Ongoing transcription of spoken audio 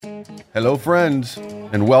Hello, friends,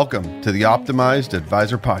 and welcome to the Optimized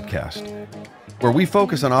Advisor Podcast, where we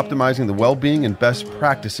focus on optimizing the well-being and best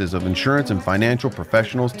practices of insurance and financial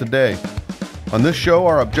professionals today. On this show,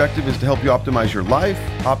 our objective is to help you optimize your life,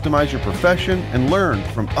 optimize your profession, and learn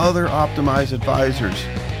from other optimized advisors.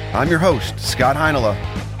 I'm your host, Scott Heinela.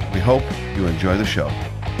 We hope you enjoy the show.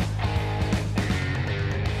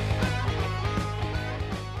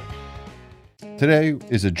 Today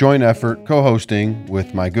is a joint effort co-hosting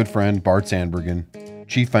with my good friend Bart Zandbergen,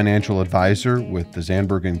 Chief Financial Advisor with the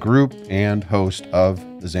Zandbergen Group and host of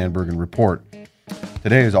the Zandbergen Report.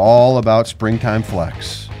 Today is all about Springtime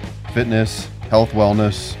Flex, fitness, health,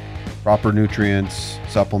 wellness, proper nutrients,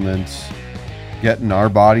 supplements, getting our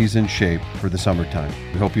bodies in shape for the summertime.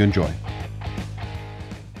 We hope you enjoy.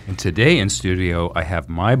 And today in studio, I have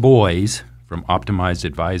my boys from Optimized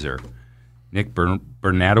Advisor, Nick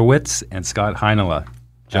Bernatowicz and Scott Heinela.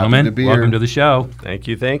 Gentlemen, welcome to the show. Thank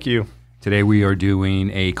you, thank you. Today we are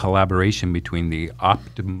doing a collaboration between the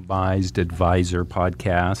Optimized Advisor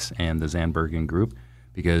podcast and the Zandbergen Group,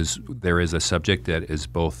 because there is a subject that is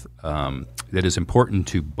both that is important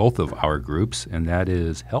to both of our groups, and that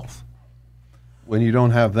is health. When you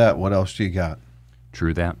don't have that, what else do you got?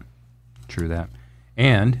 True that. True that.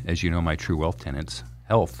 And as you know, my true wealth tenets,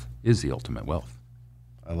 health is the ultimate wealth.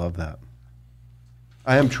 I love that.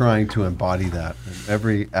 I am trying to embody that in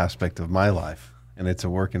every aspect of my life, and it's a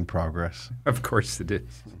work in progress. Of course it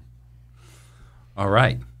is. All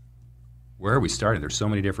right. Where are we starting? There's so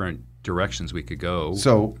many different directions we could go.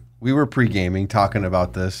 So we were pre-gaming, talking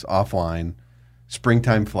about this offline.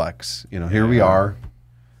 Springtime Flex. You know, here we are.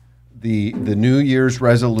 The New Year's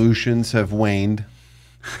resolutions have waned.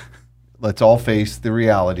 Let's all face the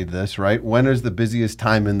reality of this, right? When is the busiest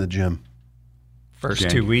time in the gym? First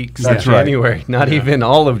 2 weeks That's of right. January, not even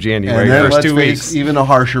all of January. And then First let's 2 face weeks. even a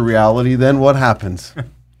harsher reality. Then what happens?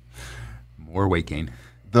 More weight gain.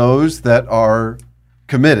 Those that are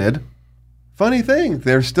committed, funny thing,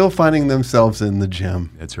 they're still finding themselves in the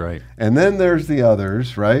gym. That's right. And then there's the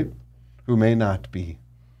others, right, who may not be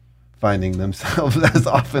finding themselves as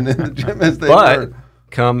often in the gym as they were. But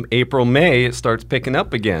come April, May, it starts picking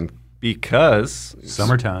up again because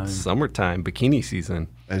Summertime. Summertime, bikini season.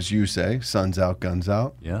 As you say, sun's out, guns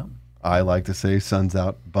out. Yeah. I like to say sun's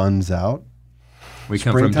out, buns out. We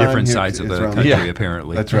come from Springtime different here sides of is the around- country, Yeah.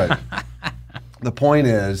 apparently. That's right. The point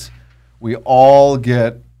is, we all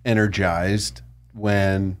get energized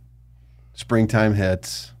when springtime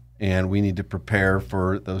hits and we need to prepare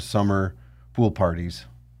for those summer pool parties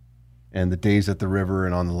and the days at the river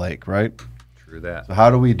and on the lake, right? True that. So how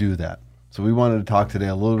do we do that? So we wanted to talk today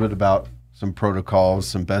a little bit about some protocols,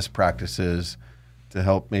 some best practices to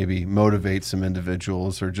help maybe motivate some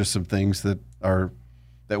individuals, or just some things that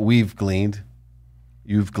we've gleaned,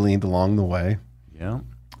 you've gleaned along the way. Yeah.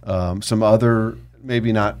 Some other,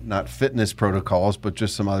 maybe not fitness protocols, but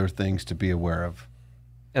just some other things to be aware of.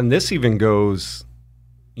 And this even goes,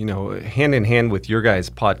 hand in hand with your guys'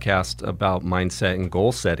 podcast about mindset and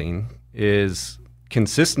goal setting. Is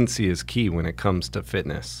consistency is key when it comes to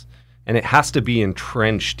fitness. And it has to be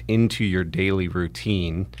entrenched into your daily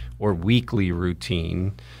routine or weekly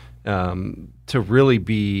routine to really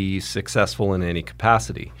be successful in any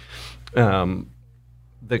capacity. The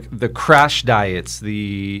crash diets,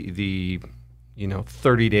 the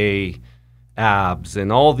 30-day abs,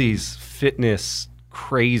 and all these fitness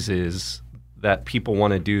crazes that people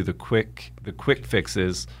want to do, the quick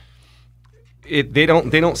fixes. They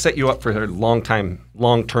don't set you up for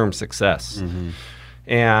long-term success. Mm-hmm.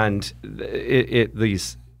 And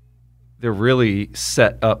they're really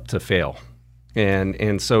set up to fail.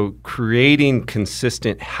 And so creating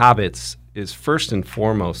consistent habits is first and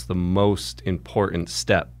foremost the most important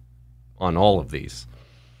step on all of these.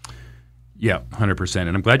 Yeah, 100%.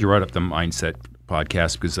 And I'm glad you brought up the Mindset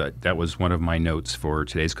podcast, because that was one of my notes for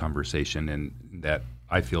today's conversation, and that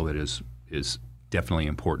I feel that is definitely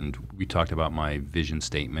important. We talked about my vision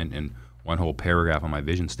statement, and one whole paragraph on my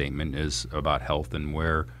vision statement is about health and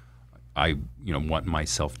where I want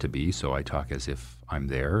myself to be. So I talk as if I'm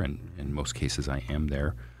there, and in most cases I am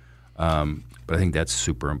there. But I think that's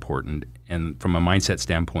super important. And from a mindset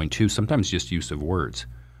standpoint too, sometimes just use of words.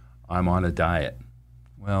 I'm on a diet.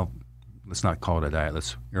 Well, let's not call it a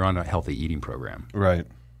diet. You're on a healthy eating program. Right.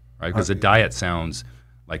 Right? Because a diet sounds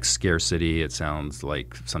like scarcity. It sounds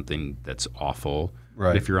like something that's awful. Right.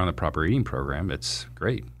 But if you're on the proper eating program, it's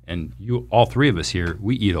great. And all three of us here,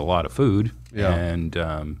 we eat a lot of food. Yeah. And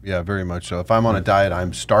yeah, very much so. If I'm on a diet,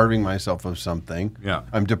 I'm starving myself of something. Yeah.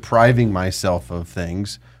 I'm depriving myself of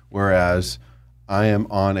things. Whereas I am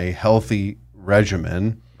on a healthy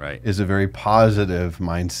regimen. Right. Is a very positive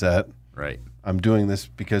mindset. Right. I'm doing this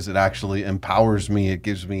because it actually empowers me. It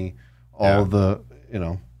gives me all the,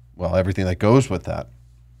 everything that goes with that.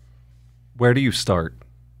 Where do you start?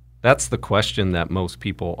 That's the question that most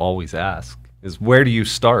people always ask, is where do you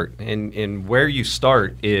start? And where you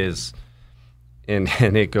start is, and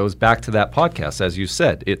it goes back to that podcast, as you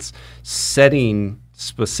said, it's setting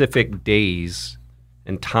specific days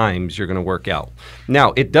and times you're going to work out.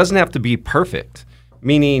 Now, it doesn't have to be perfect,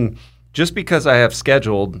 meaning just because I have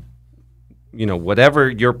scheduled, whatever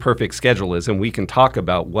your perfect schedule is, and we can talk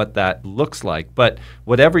about what that looks like, but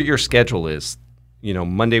whatever your schedule is,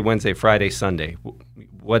 Monday, Wednesday, Friday, Sunday,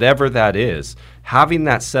 whatever that is, having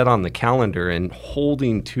that set on the calendar and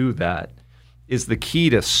holding to that is the key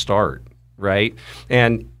to start, right?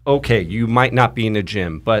 And okay, you might not be in a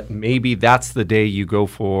gym, but maybe that's the day you go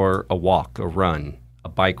for a walk, a run, a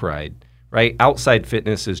bike ride, right? Outside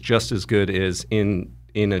fitness is just as good as in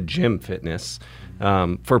a gym fitness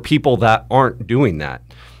for people that aren't doing that.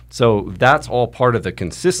 So that's all part of the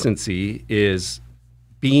consistency, is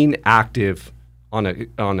being active on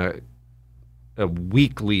a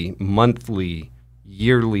weekly, monthly,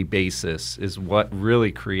 yearly basis is what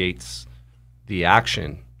really creates the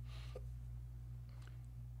action.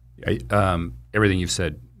 Everything you've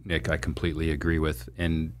said, Nick, I completely agree with.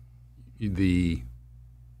 And I'm going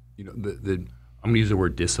to use the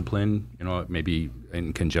word discipline, maybe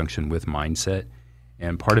in conjunction with mindset.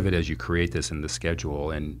 And part of it, as you create this in the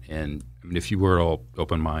schedule, and I mean, if you were to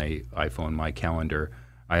open my iPhone, my calendar,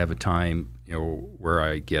 I have a time, where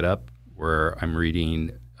I get up, where I'm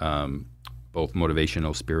reading both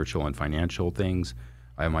motivational, spiritual, and financial things.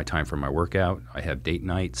 I have my time for my workout. I have date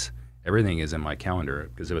nights. Everything is in my calendar,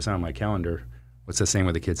 because if it's not on my calendar, what's the saying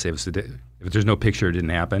where the kids say, if there's no picture, it didn't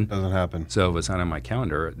happen? Doesn't happen. So if it's not on my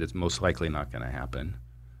calendar, it's most likely not going to happen.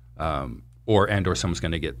 Or someone's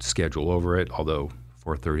going to get scheduled over it, although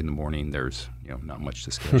 4:30 in the morning, there's not much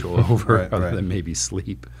to schedule over other than maybe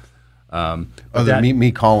sleep. Other than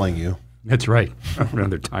me calling you. That's right,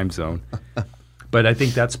 another time zone. But I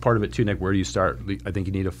think that's part of it too, Nick. Where do you start? I think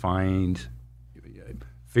you need to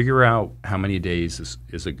figure out how many days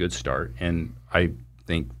is a good start. And I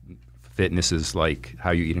think fitness is like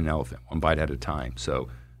how you eat an elephant, one bite at a time. So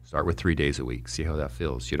start with 3 days a week, see how that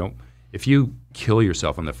feels. If you kill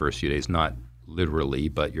yourself on the first few days, not literally,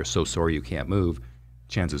 but you're so sore you can't move,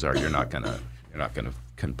 chances are you're not gonna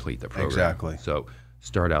complete the program. Exactly. So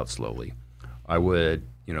start out slowly. I would,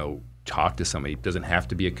 talk to somebody. It doesn't have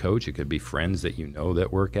to be a coach. It could be friends that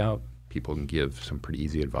that work out. People can give some pretty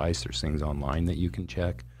easy advice. There's things online that you can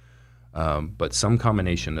check. But some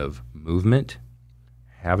combination of movement,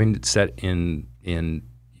 having it set in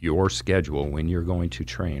your schedule when you're going to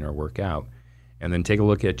train or work out, and then take a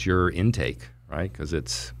look at your intake, right? Because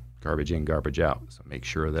it's garbage in, garbage out. So make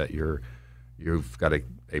sure that you've got a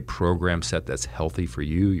program set that's healthy for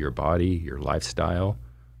you, your body, your lifestyle,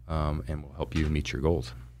 and will help you meet your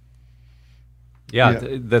goals. Yeah.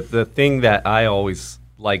 The thing that I always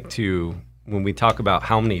like to, when we talk about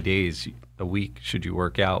how many days a week should you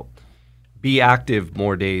work out, be active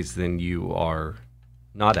more days than you are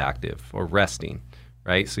not active or resting,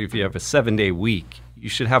 right? So if you have a 7-day week, you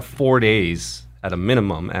should have 4 days at a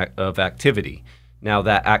minimum of activity. Now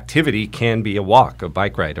that activity can be a walk, a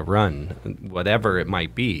bike ride, a run, whatever it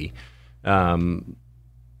might be. But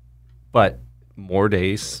more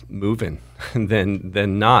days moving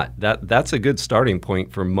than not. That's a good starting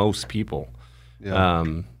point for most people. Yeah.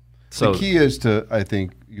 So the key is to, I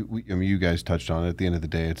think, you guys touched on it. At the end of the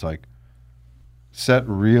day, it's like set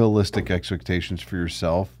realistic expectations for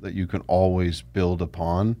yourself that you can always build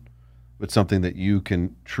upon, but something that you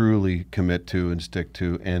can truly commit to and stick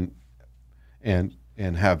to, and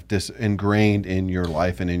have this ingrained in your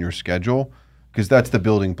life and in your schedule, because that's the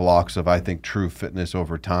building blocks of, I think, true fitness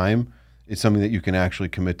over time. It's something that you can actually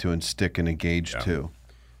commit to and stick and engage to.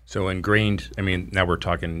 So ingrained, I mean, now we're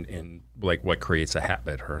talking in like what creates a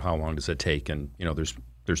habit, or how long does it take? And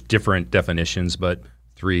there's different definitions, but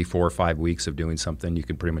 3, 4, 5 weeks of doing something, you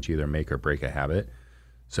can pretty much either make or break a habit.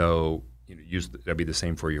 So that'd be the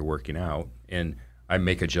same for your working out. And I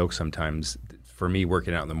make a joke sometimes. For me,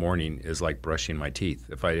 working out in the morning is like brushing my teeth.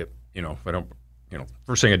 If I don't,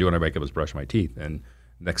 first thing I do when I wake up is brush my teeth, and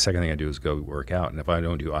next second thing I do is go work out. And if I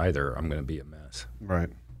don't do either, I'm going to be a mess. Right.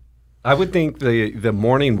 I would think the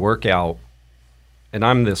morning workout, and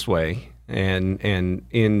I'm this way, and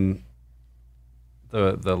in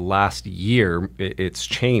the last year, it's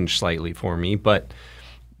changed slightly for me, but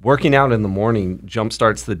working out in the morning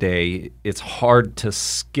jumpstarts the day. It's hard to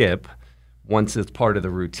skip once it's part of the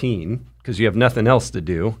routine because you have nothing else to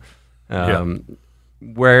do.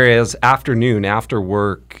 Whereas afternoon, after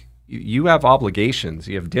work, you have obligations.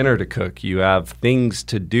 You have dinner to cook. You have things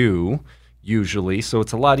to do usually. So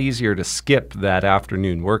it's a lot easier to skip that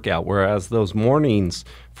afternoon workout. Whereas those mornings,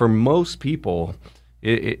 for most people,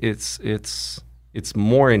 it's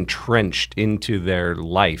more entrenched into their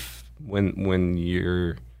life when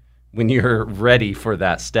you're ready for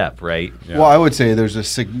that step, right? Yeah. Well, I would say there's a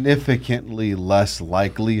significantly less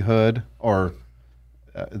likelihood, or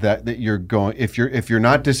that you're going, if you're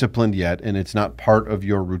not disciplined yet and it's not part of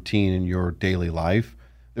your routine in your daily life,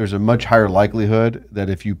 there's a much higher likelihood that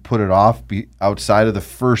if you put it off outside of the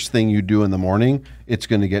first thing you do in the morning, it's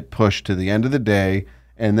going to get pushed to the end of the day.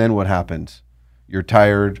 And then what happens? You're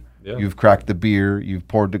tired. Yeah. You've cracked the beer. You've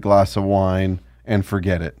poured the glass of wine, and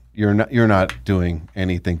forget it. You're not doing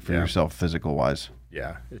anything for yourself physical wise.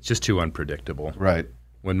 Yeah, it's just too unpredictable. Right.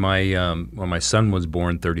 When my son was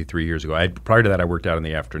born 33 years ago, prior to that I worked out in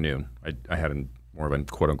the afternoon. I had more of a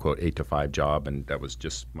quote unquote 8 to 5 job, and that was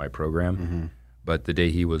just my program. Mm-hmm. But the day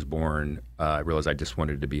he was born, I realized I just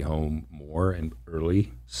wanted to be home more and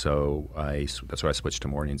early. So that's why I switched to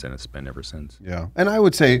mornings, and it's been ever since. Yeah, and I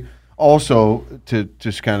would say also to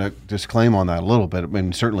just kind of disclaim on that a little bit. I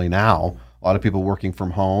mean, certainly now a lot of people working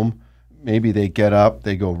from home, maybe they get up,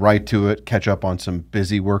 they go right to it, catch up on some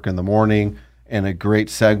busy work in the morning. And a great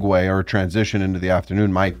segue or transition into the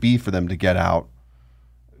afternoon might be for them to get out,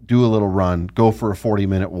 do a little run, go for a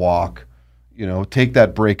 40-minute walk, take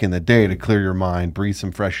that break in the day to clear your mind, breathe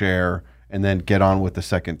some fresh air, and then get on with the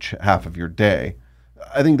second half of your day.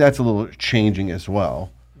 I think that's a little changing as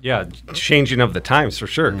well. Yeah, changing of the times for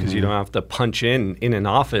sure, because you don't have to punch in an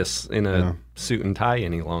office in a suit and tie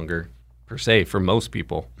any longer, per se, for most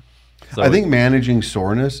people. So I think managing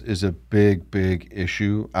soreness is a big, big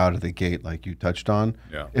issue out of the gate, like you touched on.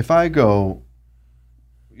 Yeah. If I go,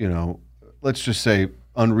 let's just say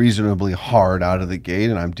unreasonably hard out of the gate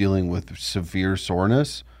and I'm dealing with severe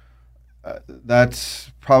soreness,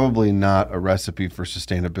 that's probably not a recipe for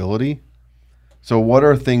sustainability. So what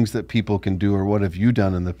are things that people can do, or what have you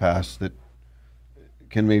done in the past that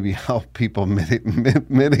can maybe help people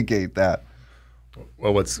mitigate that?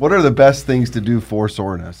 Well, what are the best things to do for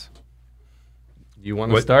soreness? You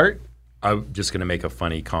want to start? I'm just going to make a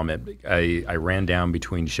funny comment. I ran down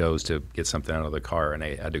between shows to get something out of the car, and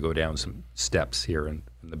I had to go down some steps here in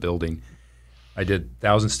the building. I did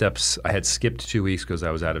 1,000 steps. I had skipped 2 weeks because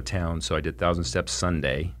I was out of town, so I did 1,000 steps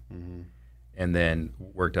Sunday, and then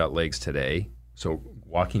worked out legs today. So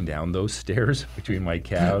walking down those stairs between my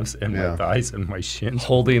calves and my thighs and my shins.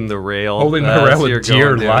 Holding the rail. With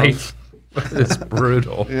dear life. It's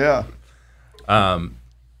brutal. Yeah.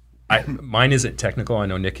 Mine isn't technical. I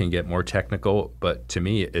know Nick can get more technical, but to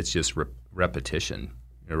me, it's just repetition,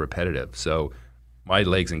 repetitive. So my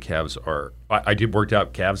legs and calves I did work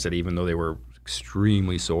out calves that even though they were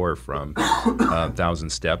extremely sore from 1,000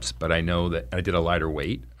 steps, but I know that I did a lighter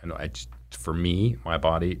weight. I know for me, my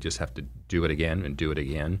body, just have to do it again and do it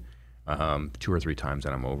again 2 or 3 times,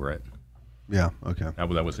 and I'm over it. Yeah, okay.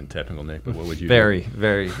 That wasn't technical, Nick, but what would you do?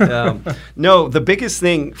 Very. No, the biggest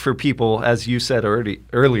thing for people, as you said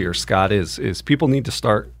earlier, Scott, is people need to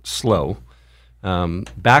start slow.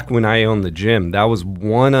 Back when I owned the gym, that was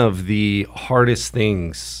one of the hardest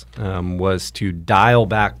things, was to dial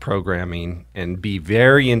back programming and be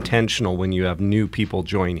very intentional when you have new people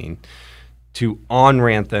joining, to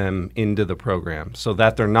on-ramp them into the program so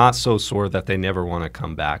that they're not so sore that they never want to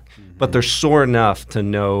come back. Mm-hmm. But they're sore enough to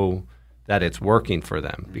know that it's working for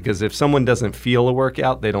them. Because if someone doesn't feel a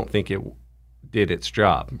workout, they don't think it did its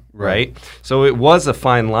job, right? So it was a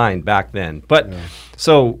fine line back then. But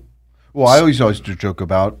Well, I always joke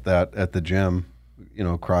about that at the gym.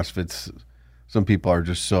 CrossFit's, some people are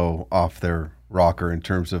just so off their rocker in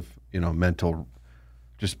terms of, mental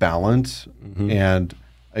just balance. Mm-hmm. And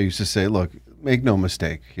I used to say, look, make no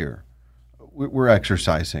mistake here. We're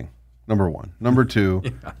exercising, number one. Number two,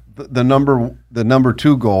 the number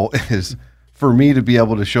 2 goal is for me to be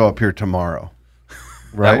able to show up here tomorrow.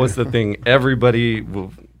 Right? That was the thing.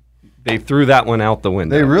 They threw that one out the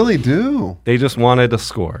window. They really do. They just wanted a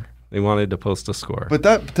score. They wanted to post a score. But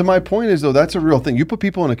that, to my point, is though that's a real thing. You put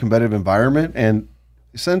people in a competitive environment, and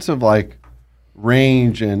a sense of like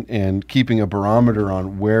range and keeping a barometer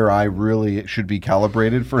on where I really should be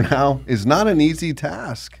calibrated for now is not an easy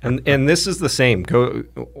task. And this is the same. Go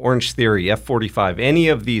Orange Theory, F45, any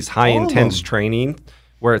of these high intense training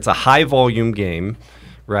where it's a high volume game,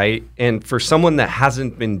 right? And for someone that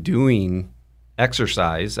hasn't been doing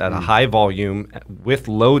exercise at a high volume with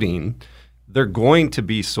loading, they're going to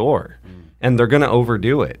be sore and they're going to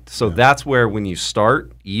overdo it. So that's where when you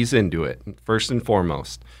start, ease into it, first and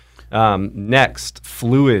foremost. Next,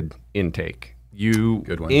 fluid intake. You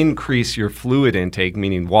Good one. increase your fluid intake,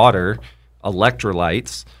 meaning water,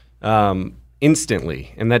 electrolytes,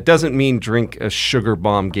 instantly. And that doesn't mean drink a sugar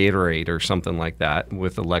bomb Gatorade or something like that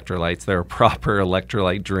with electrolytes. There are proper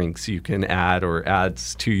electrolyte drinks you can add or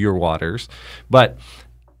adds to your waters. But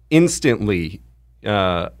instantly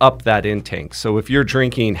up that intake. So if you're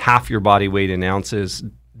drinking half your body weight in ounces,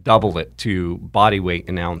 double it to body weight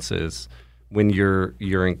in ounces when you're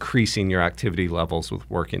increasing your activity levels with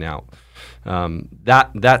working out.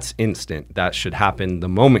 That's instant. That should happen the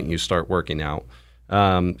moment you start working out.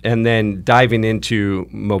 And then diving into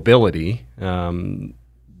mobility,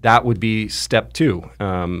 that would be step 2.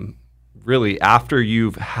 Really, after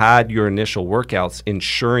you've had your initial workouts,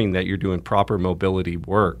 ensuring that you're doing proper mobility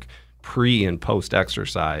work pre and post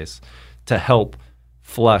exercise to help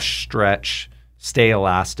flush, stretch, stay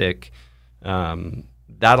elastic.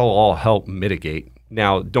 That'll all help mitigate.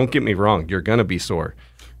 Now, don't get me wrong, you're going to be sore.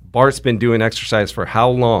 Bart's been doing exercise for how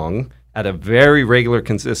long? At a very regular,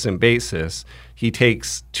 consistent basis. He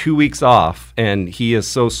takes 2 weeks off, and he is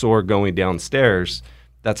so sore going downstairs.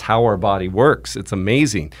 That's how our body works. It's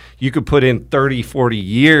amazing. You could put in 30, 40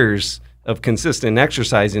 years of consistent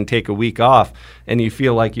exercise and take a week off, and you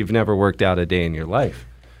feel like you've never worked out a day in your life.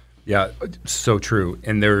 Yeah, so true.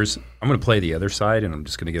 And I'm going to play the other side, and I'm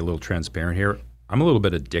just going to get a little transparent here. I'm a little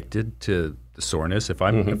bit addicted to the soreness. If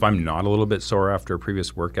I'm not a little bit sore after a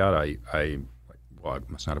previous workout, I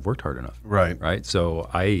must not have worked hard enough. Right. So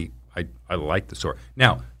I like the sore.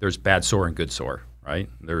 Now, there's bad sore and good sore, right?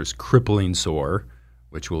 There's crippling sore,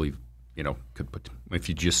 which will, could put, if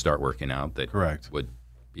you just start working out, that Correct. would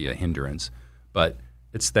be a hindrance. But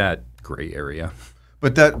it's that gray area.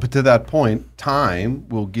 But to that point, time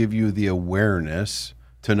will give you the awareness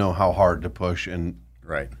to know how hard to push, and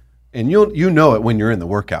Right. you know it when you're in the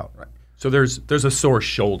workout. Right. So there's a sore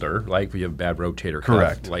shoulder, like if you have a bad rotator cuff.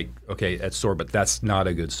 Correct. Like, okay, that's sore, but that's not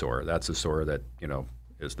a good sore. That's a sore that,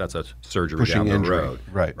 that's a surgery Pushing down the injury. road.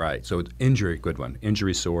 Right. Right. So it's injury, good one.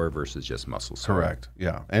 Injury sore versus just muscle sore. Correct.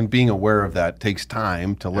 Yeah. And being aware of that takes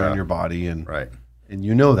time to learn Yeah. your body, and Right. and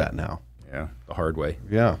you know that now. Yeah. The hard way.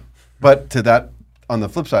 Yeah. But to that, on the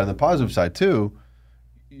flip side, on the positive side too,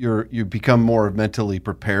 you become more mentally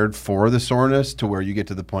prepared for the soreness to where you get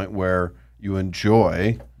to the point where you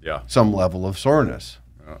enjoy Yeah. some level of soreness.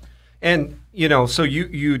 And, so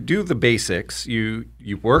you do the basics. You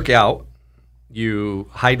work out, you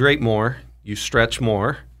hydrate more, you stretch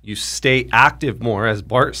more, you stay active more, as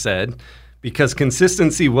Bart said, because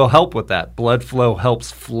consistency will help with that. Blood flow helps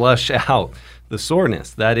flush out the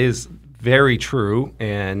soreness. That is very true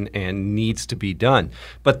and needs to be done.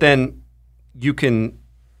 But then you can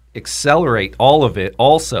accelerate all of it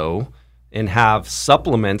also and have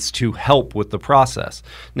supplements to help with the process.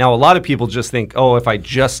 Now, a lot of people just think, oh, if I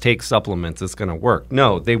just take supplements, it's going to work.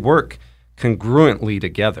 No, they work congruently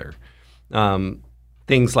together.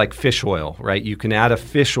 Things like fish oil, right? You can add a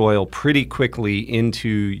fish oil pretty quickly into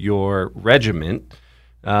your regimen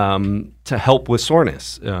to help with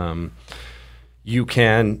soreness. You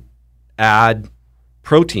can add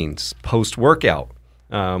proteins post-workout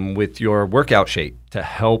with your workout shake to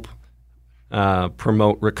help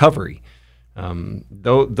promote recovery.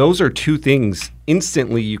 Those are two things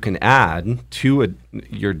instantly you can add to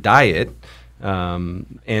your diet,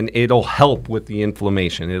 and it'll help with the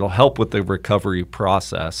inflammation. It'll help with the recovery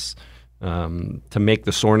process to make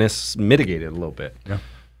the soreness mitigated a little bit. Yeah.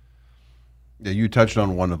 Yeah, you touched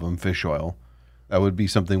on one of them, fish oil. That would be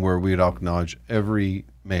something where we'd acknowledge every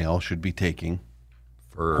male should be taking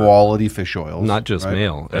For quality fish oils. Not just right?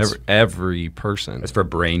 male, That's- every person. That's for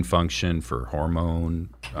brain function, for hormone.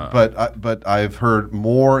 But I've heard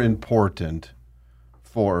more important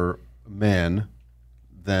for men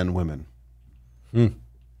than women.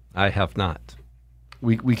 I have not.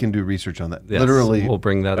 We can do research on that. Yes, Literally, we'll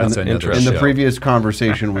bring that That's up. another Interesting. in the show. previous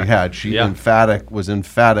conversation we had, she Yeah. was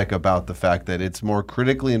emphatic about the fact that it's more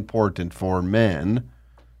critically important for men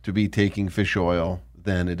to be taking fish oil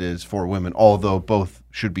than it is for women, although both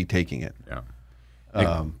should be taking it. Yeah. Nick,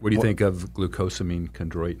 what do you think of glucosamine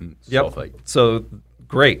chondroitin sulfate? So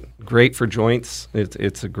great for joints.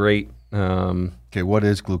 It's a great. Okay, what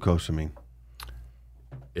is glucosamine?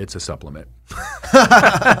 It's a supplement.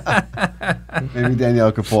 Maybe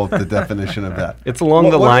Danielle could pull up the definition of that. It's along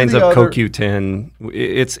What- the what are lines the of other- CoQ10.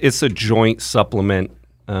 It's a joint supplement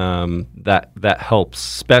that helps,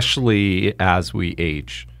 especially as we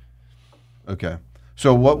age. Okay.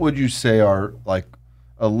 So what would you say are like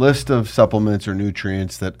a list of supplements or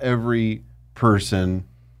nutrients that every person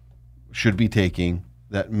should be taking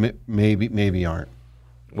that maybe aren't?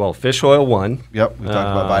 Well, fish oil 1, Yep. We talked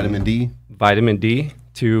about vitamin D. vitamin D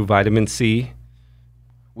 2, vitamin C,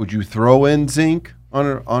 would you throw in zinc on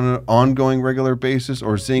an ongoing regular basis,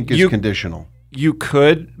 or zinc is conditional? You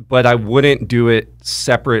could, but I wouldn't do it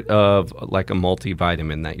separate of like a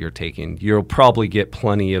multivitamin that you're taking. You'll probably get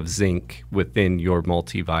plenty of zinc within your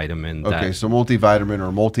multivitamin. Okay, so multivitamin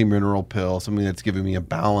or multi-mineral pill, something that's giving me a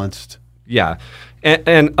balanced. Yeah,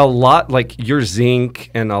 and a lot like your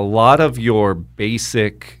zinc and a lot of your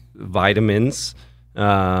basic vitamins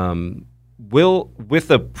will, with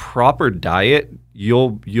a proper diet,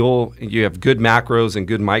 you have good macros and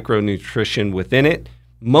good micronutrition within it.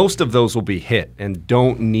 Most of those will be hit and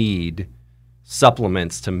don't need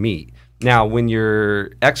supplements to meet. Now, when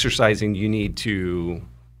you're exercising, you need to,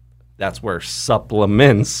 that's where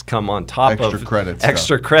supplements come on top of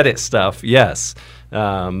extra credit stuff. Yes.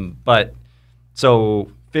 But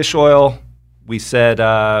so fish oil, we said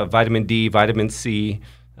vitamin D, vitamin C,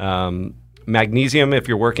 magnesium if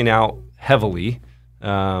you're working out heavily,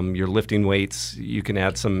 you're lifting weights, you can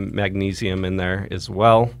add some magnesium in there as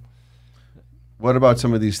well. What about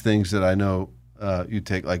some of these things that I know you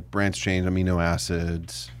take, like branched-chain amino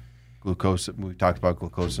acids, glucose? We talked about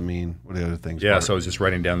glucosamine. What are the other things? Yeah, so I was just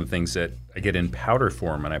writing down the things that I get in powder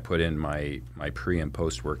form, and I put in my pre and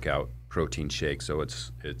post workout protein shake. So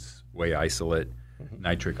it's whey isolate,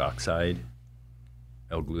 nitric oxide,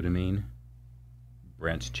 L-glutamine,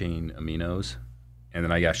 branched-chain aminos, and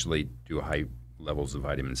then I actually do high levels of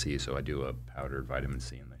vitamin C. So I do a powdered vitamin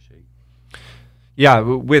C in my shake.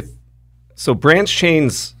 Yeah, so branch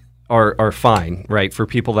chains are fine, right, for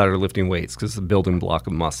people that are lifting weights because it's a building block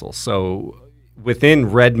of muscle. So within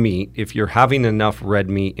red meat, if you're having enough red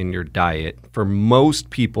meat in your diet, for most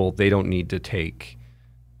people, they don't need to take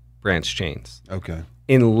branch chains. Okay.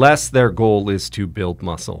 Unless their goal is to build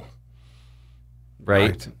muscle.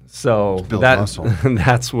 Right? So that's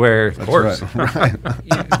where, of course,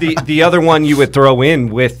 right. the other one you would throw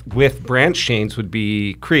in with branch chains would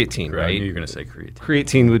be creatine, right? I knew you were going to say creatine.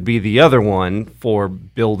 Creatine would be the other one for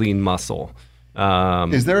building muscle.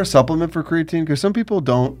 Is there a supplement for creatine? Because some people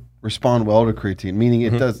don't respond well to creatine, meaning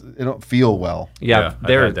it don't feel well. Yeah, I've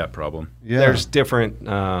had that problem. Yeah. There's different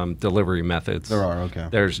delivery methods. There are, okay.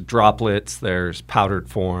 There's droplets, there's powdered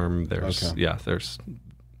form, there's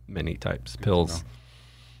many types, pills.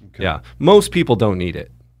 Okay. Yeah, most people don't need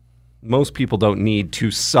it. Most people don't need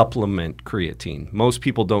to supplement creatine. Most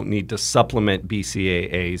people don't need to supplement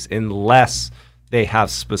BCAAs unless they have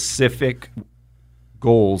specific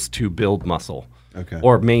goals to build muscle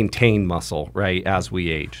or maintain muscle, right, as we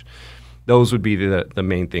age. Those would be the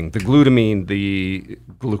main thing. The glutamine, the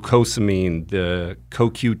glucosamine, the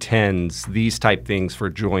CoQ10s, these type things for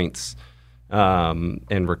joints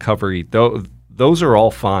and recovery, those are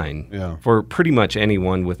all fine for pretty much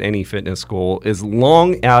anyone with any fitness goal as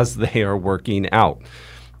long as they are working out.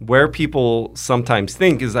 Where people sometimes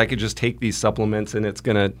think is I could just take these supplements and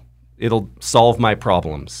it'll solve my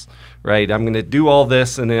problems, right? I'm going to do all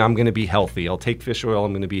this and then I'm going to be healthy. I'll take fish oil,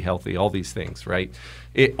 I'm going to be healthy, all these things, right?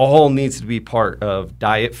 It all needs to be part of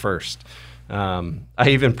diet first. I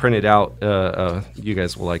even printed out, you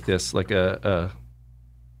guys will like this,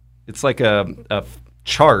 it's like a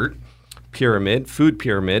chart, food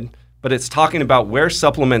pyramid, but it's talking about where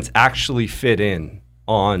supplements actually fit in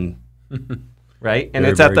on, right? And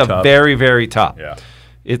it's at the very, very top. Yeah.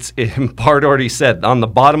 Bart already said, on the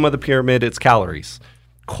bottom of the pyramid, it's calories,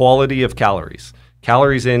 quality of calories.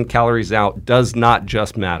 Calories in, calories out does not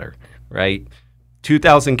just matter, right?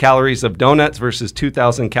 2,000 calories of donuts versus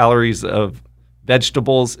 2,000 calories of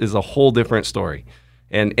vegetables is a whole different story.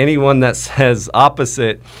 And anyone that says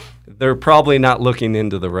opposite, they're probably not looking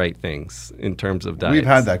into the right things in terms of diets. We've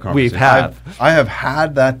had that conversation. I have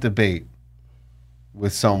had that debate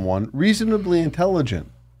with someone reasonably intelligent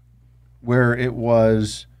where it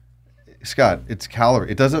was, Scott, it's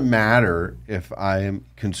calorie. It doesn't matter if I am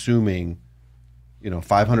consuming,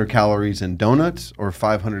 500 calories in donuts or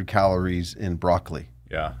 500 calories in broccoli.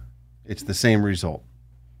 Yeah. It's the same result.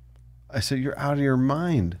 I said, you're out of your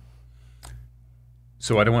mind.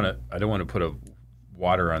 So I don't want to put a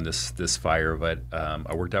water on this fire, but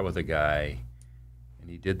I worked out with a guy, and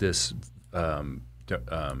he did this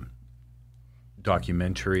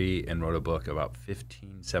documentary and wrote a book about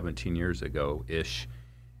 15, 17 years ago-ish.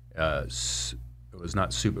 It was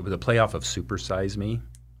not super. It was a playoff of Super Size Me.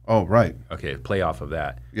 Oh, right. Okay, playoff of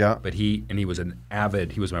that. Yeah. But he was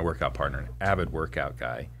he was my workout partner, an avid workout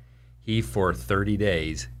guy. He, for 30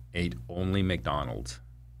 days, ate only McDonald's.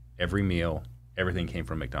 Every meal, everything came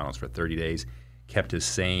from McDonald's for 30 days. Kept his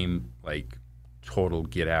same total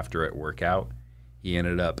get after it workout. He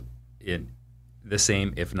ended up in the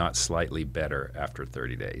same, if not slightly better, after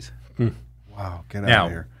 30 days. Wow, get out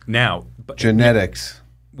of here. Now, genetics.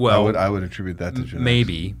 Well, I would attribute that to genetics.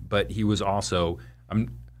 Maybe, but he was also.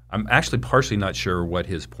 I'm actually partially not sure what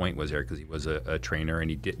his point was there because he was a trainer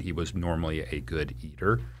and he was normally a good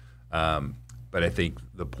eater. But I think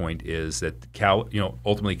the point is that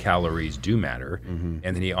ultimately calories do matter. Mm-hmm.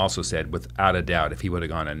 And then he also said, without a doubt, if he would have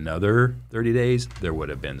gone another 30 days, there would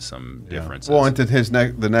have been some differences. Well, and to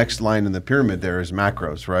the next line in the pyramid there is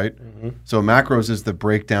macros, right? Mm-hmm. So macros is the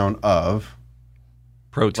breakdown of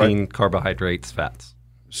protein, carbohydrates, fats.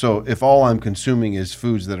 So if all I'm consuming is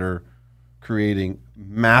foods that are creating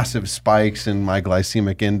massive spikes in my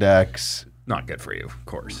glycemic index, not good for you, of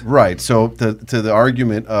course. Right. So to the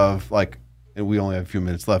argument of like, and we only have a few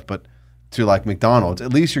minutes left, but to like McDonald's,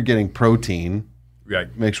 at least you're getting protein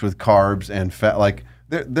mixed with carbs and fat. Like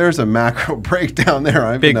there's a macro breakdown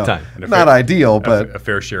there. Big time. Not ideal, but a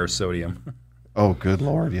fair share of sodium. Oh, good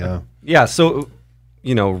Lord. Yeah. Yeah. So,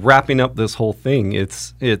 wrapping up this whole thing,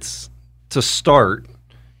 it's to start,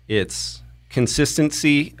 it's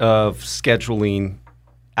consistency of scheduling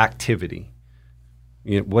activity.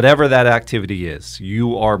 Whatever that activity is,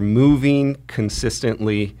 you are moving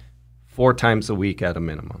consistently 4 times a week at a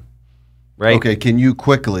minimum, right? Okay, can you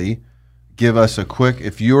quickly give us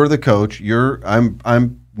if you're the coach,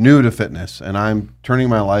 I'm new to fitness and I'm turning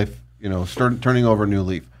my life, turning over a new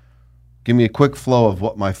leaf. Give me a quick flow of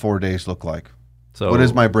what my 4 days look like. So what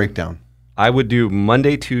is my breakdown? I would do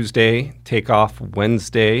Monday, Tuesday, take off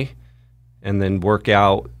Wednesday, and then work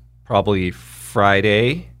out probably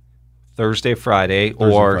Friday, Thursday, Friday,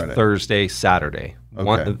 Thursday, Saturday.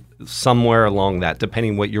 Okay. Somewhere along that,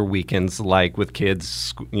 depending what your weekend's like with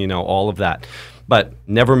kids, all of that. But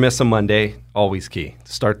never miss a Monday, always key.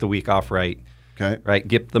 Start the week off right. Okay. Right,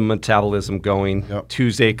 get the metabolism going. Yep.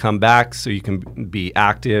 Tuesday, come back so you can be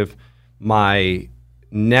active. My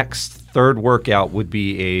next third workout would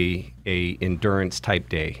be a endurance type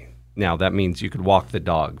day. Now, that means you could walk the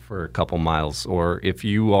dog for a couple miles, or if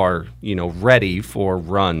you are, ready for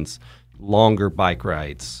runs, longer bike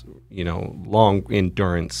rides, long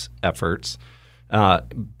endurance efforts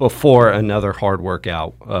before another hard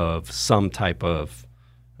workout of some type of,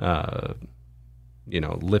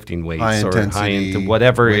 lifting weights high or intensity,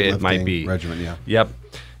 whatever it might be. Regimen, yeah. Yep.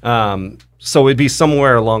 So it'd be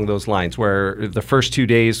somewhere along those lines where the first 2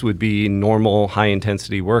 days would be normal high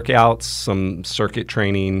intensity workouts, some circuit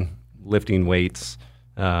training, lifting weights.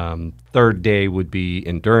 Third day would be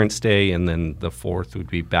endurance day, and then the fourth would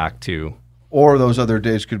be back to. Or those other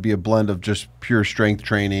days could be a blend of just pure strength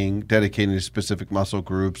training, dedicating to specific muscle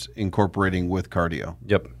groups, incorporating with cardio.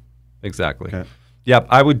 Yep, exactly. Okay. Yep,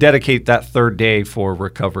 I would dedicate that third day for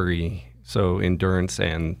recovery, so endurance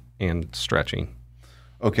and stretching.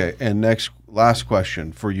 Okay, and last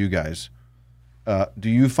question for you guys. Do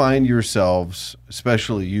you find yourselves,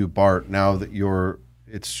 especially you, Bart, now that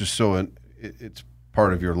it's just so it's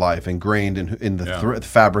part of your life, ingrained in the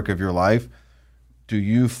fabric of your life, do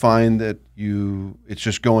you find that it's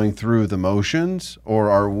just going through the motions,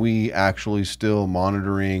 or are we actually still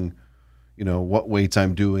monitoring, what weights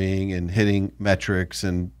I'm doing and hitting metrics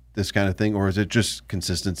and this kind of thing, or is it just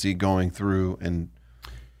consistency going through and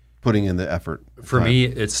putting in the effort? For me,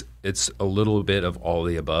 it's a little bit of all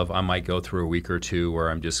the above. I might go through a week or two where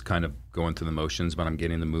I'm just kind of going through the motions, but I'm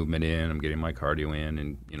getting the movement in, I'm getting my cardio in,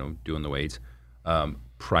 and doing the weights.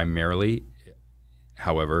 Primarily,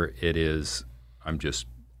 however, I'm just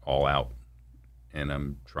all out, and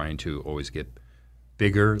I'm trying to always get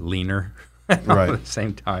bigger, leaner, right, at the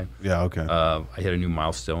same time. Yeah. Okay. I hit a new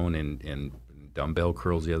milestone in dumbbell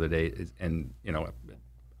curls the other day, and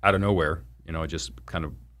out of nowhere, just kind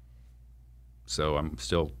of. So I'm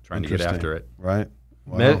still trying to get after it. Right.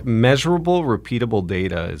 Wow. Measurable, repeatable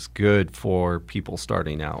data is good for people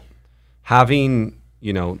starting out. Having,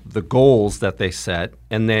 the goals that they set,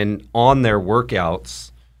 and then on their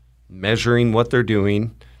workouts, measuring what they're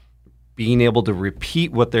doing, being able to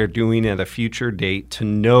repeat what they're doing at a future date to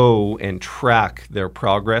know and track their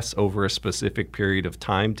progress over a specific period of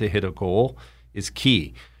time to hit a goal is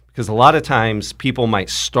key. Because a lot of times people might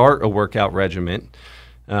start a workout regimen,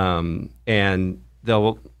 and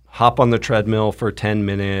they'll hop on the treadmill for 10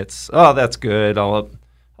 minutes. Oh, that's good. I'll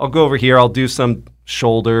go over here. I'll do some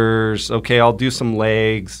shoulders. Okay, I'll do some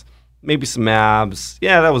legs, maybe some abs.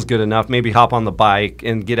 Yeah, that was good enough. Maybe hop on the bike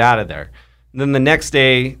and get out of there. And then the next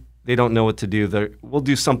day, they don't know what to do. We'll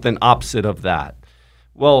do something opposite of that.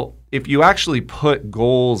 Well, if you actually put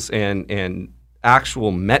goals and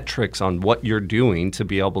actual metrics on what you're doing to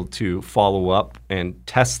be able to follow up and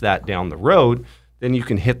test that down the road, then you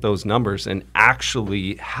can hit those numbers and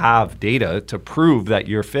actually have data to prove that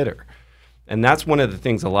you're fitter. And that's one of the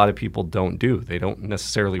things a lot of people don't do. They don't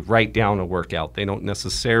necessarily write down a workout. They don't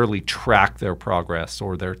necessarily track their progress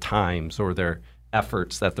or their times or their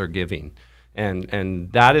efforts that they're giving.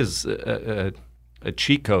 And that is a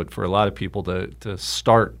cheat code for a lot of people to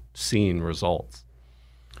start seeing results.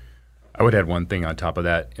 I would add one thing on top of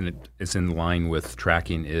that, and it's in line with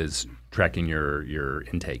tracking your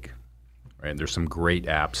intake. Right? There's some great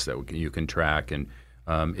apps that you can track, and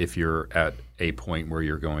if you're at a point where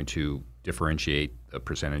you're going to differentiate a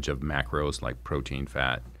percentage of macros like protein,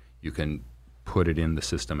 fat, you can put it in the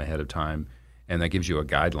system ahead of time, and that gives you a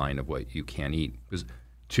guideline of what you can eat. Because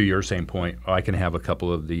to your same point, I can have a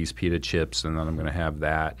couple of these pita chips, and then I'm going to have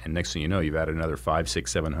that, and next thing you know, you've added another 500, 600,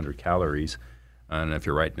 700 calories. And if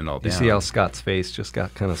you're writing it all down, you see how Scott's face just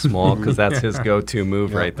got kind of small because that's his go-to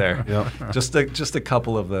move right there. Yep. Just a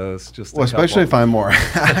couple of those. Especially if I'm more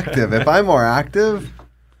active. If I'm more active,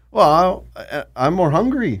 well, I'm more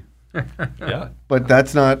hungry. Yeah. But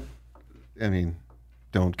that's not. I mean,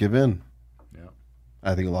 don't give in. Yeah.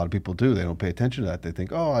 I think a lot of people do. They don't pay attention to that. They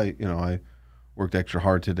think, oh, I worked extra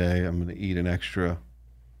hard today. I'm going to eat an extra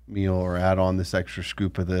meal or add on this extra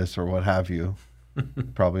scoop of this or what have you.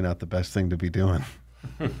 Probably not the best thing to be doing.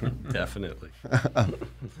 Definitely.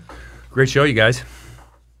 Great show, you guys.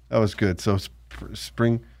 That was good. So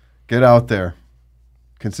spring, get out there.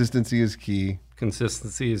 Consistency is key.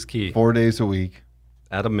 Consistency is key. 4 days a week.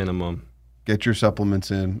 At a minimum. Get your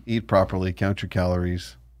supplements in. Eat properly. Count your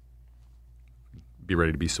calories. Be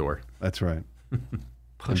ready to be sore. That's right.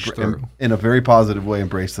 Push through. In a very positive way,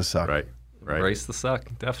 embrace the suck. Right. Embrace the suck.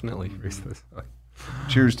 Definitely. Embrace the suck.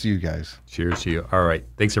 Cheers to you guys. Cheers to you. All right.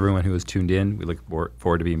 Thanks, everyone who has tuned in. We look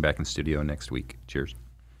forward to being back in studio next week. Cheers.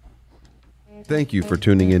 Thank you for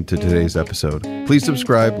tuning in to today's episode. Please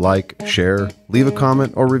subscribe, like, share, leave a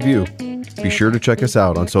comment, or review. Be sure to check us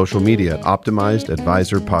out on social media at Optimized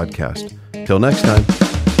Advisor Podcast. Till next time.